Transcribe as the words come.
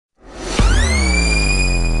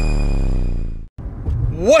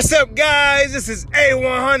What's up, guys? This is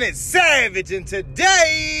A100 Savage, and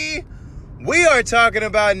today we are talking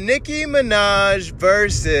about Nicki Minaj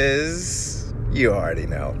versus, you already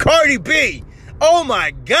know, Cardi B. Oh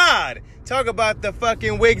my God. Talk about the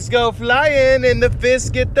fucking wigs go flying and the fists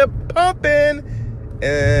get the pumping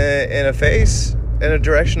in a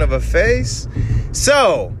direction of a face.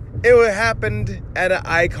 So, it happened at an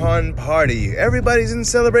icon party. Everybody's in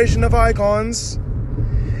celebration of icons.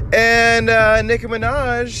 And Nicki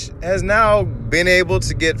Minaj has now been able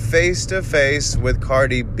to get face-to-face with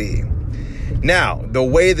Cardi B. Now, the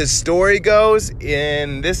way the story goes,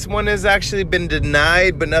 and this one has actually been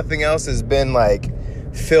denied, but nothing else has been,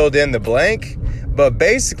 filled in the blank. But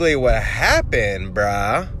basically what happened,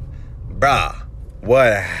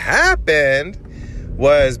 what happened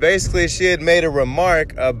was basically she had made a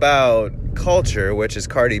remark about Culture, which is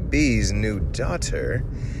Cardi B's new daughter.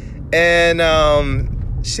 And,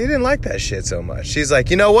 she didn't like that shit so much. She's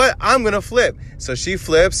like, you know what? I'm going to flip. So she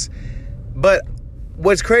flips. But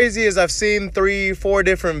what's crazy is I've seen 3-4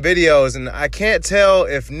 different videos, and I can't tell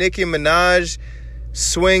if Nicki Minaj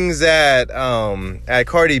swings at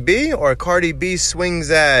Cardi B or Cardi B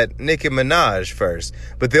swings at Nicki Minaj first.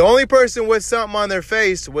 But the only person with something on their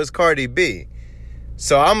face was Cardi B.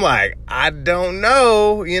 So I'm like, I don't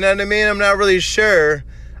know. You know what I mean? I'm not really sure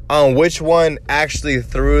on which one actually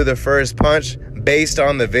threw the first punch based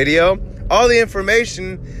on the video. All the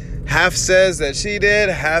information half says that she did,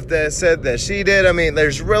 half that said that she did. I mean,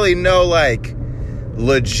 there's really no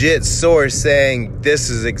legit source saying this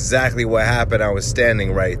is exactly what happened. I was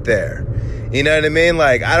standing right there. You know what I mean?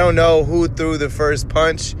 I don't know who threw the first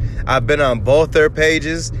punch. I've been on both their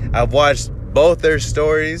pages. I've watched both their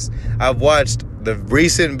stories. I've watched the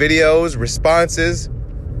recent videos, responses.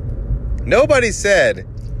 Nobody said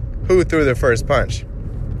who threw the first punch.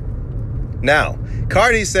 Now,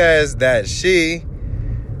 Cardi says that she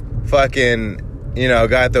got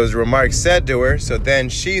those remarks said to her, so then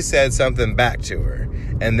she said something back to her.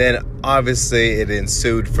 And then, obviously, it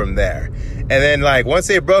ensued from there. And then, once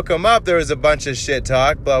they broke them up, there was a bunch of shit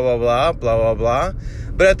talk, blah, blah, blah, blah, blah, blah.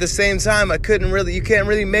 But at the same time, you can't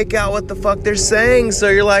really make out what the fuck they're saying. So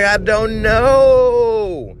you're like, I don't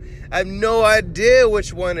know. I have no idea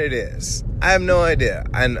which one it is. I have no idea.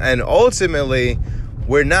 And ultimately,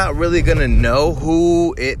 we're not really going to know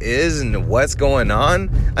who it is and what's going on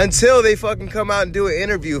until they fucking come out and do an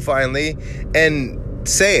interview finally and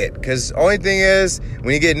say it. Because only thing is,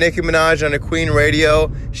 when you get Nicki Minaj on a Queen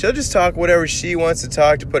radio, she'll just talk whatever she wants to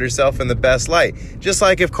talk to put herself in the best light. Just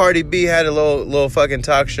like if Cardi B had a little fucking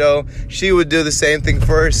talk show, she would do the same thing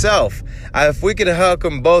for herself. If we could hook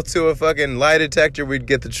them both to a fucking lie detector, we'd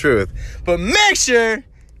get the truth. But make sure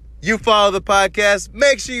you follow the podcast.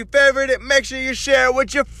 Make sure you favorite it. Make sure you share it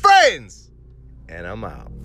with your friends. And I'm out.